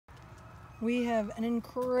We have an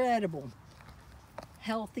incredible,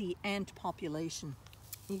 healthy ant population.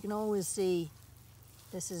 You can always see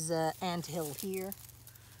this is an anthill here.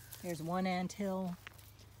 There's one anthill.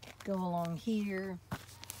 Go along here.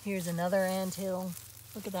 Here's another anthill.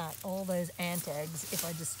 Look at that, all those ant eggs. If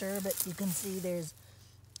I disturb it, you can see there's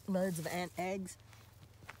loads of ant eggs.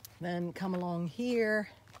 Then come along here.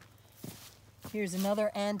 Here's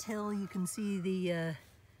another anthill. You can see the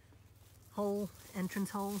entrance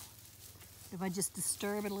hole. If I just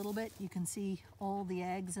disturb it a little bit, you can see all the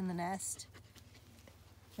eggs in the nest.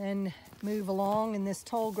 Then move along in this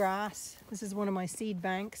tall grass. This is one of my seed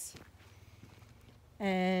banks.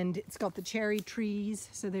 And it's got the cherry trees,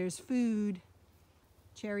 so there's food.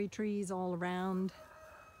 Cherry trees all around.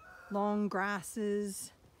 Long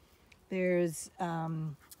grasses. There's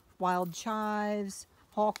wild chives,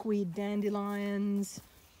 hawkweed dandelions,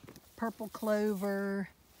 purple clover.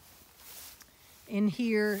 In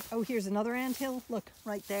here, oh, here's another anthill. Look,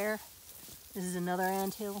 right there. This is another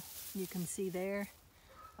anthill. You can see there.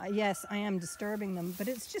 Yes, I am disturbing them, but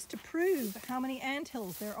it's just to prove how many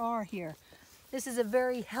anthills there are here. This is a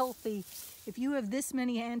very healthy, if you have this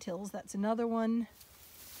many anthills, that's another one.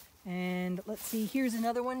 And let's see, here's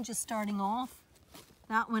another one just starting off.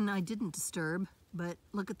 That one I didn't disturb, but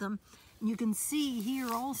look at them. And you can see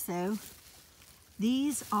here also,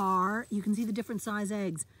 these are, you can see the different size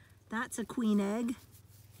eggs. That's a queen egg,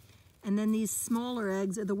 and then these smaller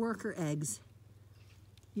eggs are the worker eggs.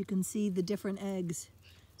 You can see the different eggs.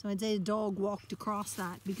 So I'd say a dog walked across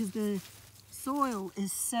that because the soil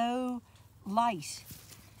is so light.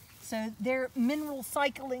 So they're mineral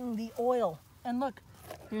cycling the oil. And look,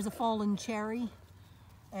 there's a fallen cherry.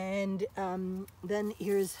 And then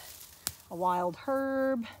here's a wild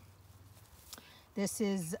herb. This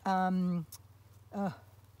is, oh,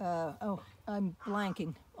 I'm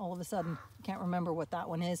blanking all of a sudden. Can't remember what that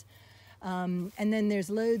one is. And then there's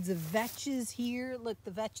loads of vetches here. Look,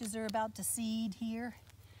 the vetches are about to seed here.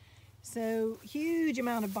 So huge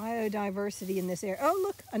amount of biodiversity in this area. Oh,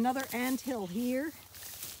 look, another anthill here.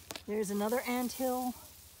 There's another anthill.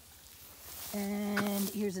 And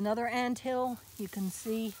here's another anthill. You can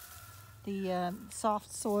see the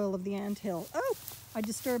soft soil of the anthill. Oh, I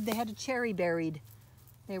disturbed, they had a cherry buried.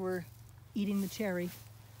 They were eating the cherry.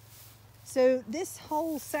 So this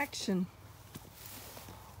whole section,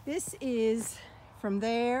 this is from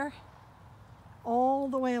there all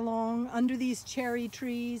the way along under these cherry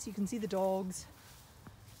trees. You can see the dogs.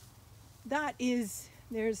 That is,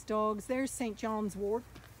 there's dogs. There's St. John's wort.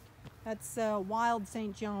 That's wild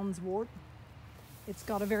St. John's wort. It's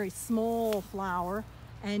got a very small flower.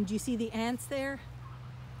 And you see the ants there?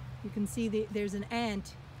 You can see there's an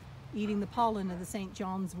ant eating the pollen of the St.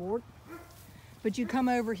 John's wort. But you come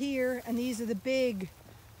over here, and these are the big,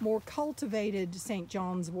 more cultivated St.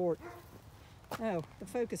 John's wort. Oh, the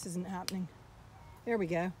focus isn't happening. There we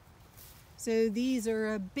go. So these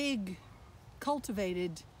are a big,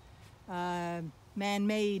 cultivated,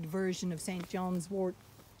 man-made version of St. John's wort.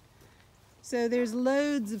 So there's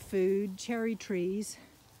loads of food, cherry trees.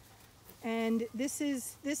 And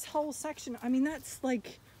this whole section, I mean, that's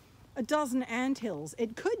like a dozen anthills.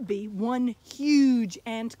 It could be one huge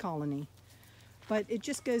ant colony. But it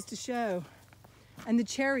just goes to show. And the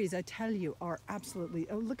cherries, I tell you, are absolutely,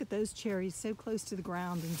 oh, look at those cherries, so close to the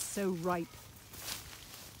ground and so ripe.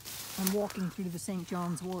 I'm walking through the St.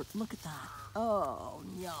 John's wort. Look at that. Oh,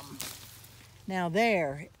 yum. Now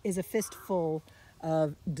there is a fistful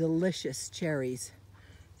of delicious cherries.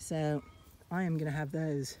 So I am gonna have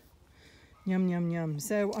those. Yum, yum, yum.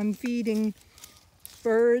 So I'm feeding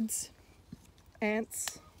birds,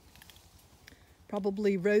 ants,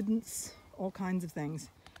 probably rodents, all kinds of things.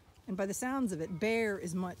 And by the sounds of it, Bear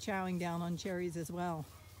is chowing down on cherries as well.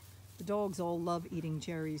 The dogs all love eating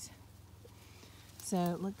cherries.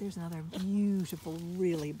 So look, there's another beautiful,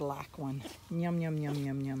 really black one. Yum, yum, yum,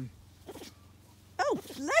 yum, yum. Oh,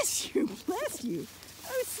 bless you, bless you.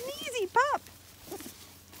 Oh, sneezy pup.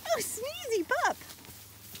 Oh, sneezy pup.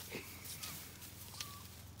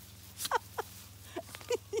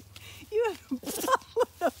 You have pollen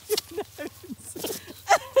up your nose.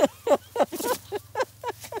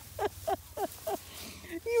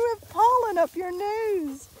 You have pollen up your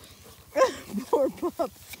nose. Poor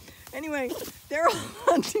pup. Anyway, they're all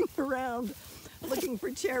hunting around looking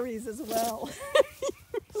for cherries as well.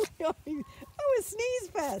 Oh, a sneeze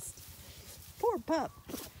fest. Poor pup.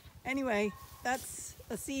 Anyway, that's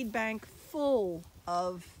a seed bank full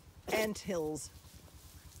of anthills.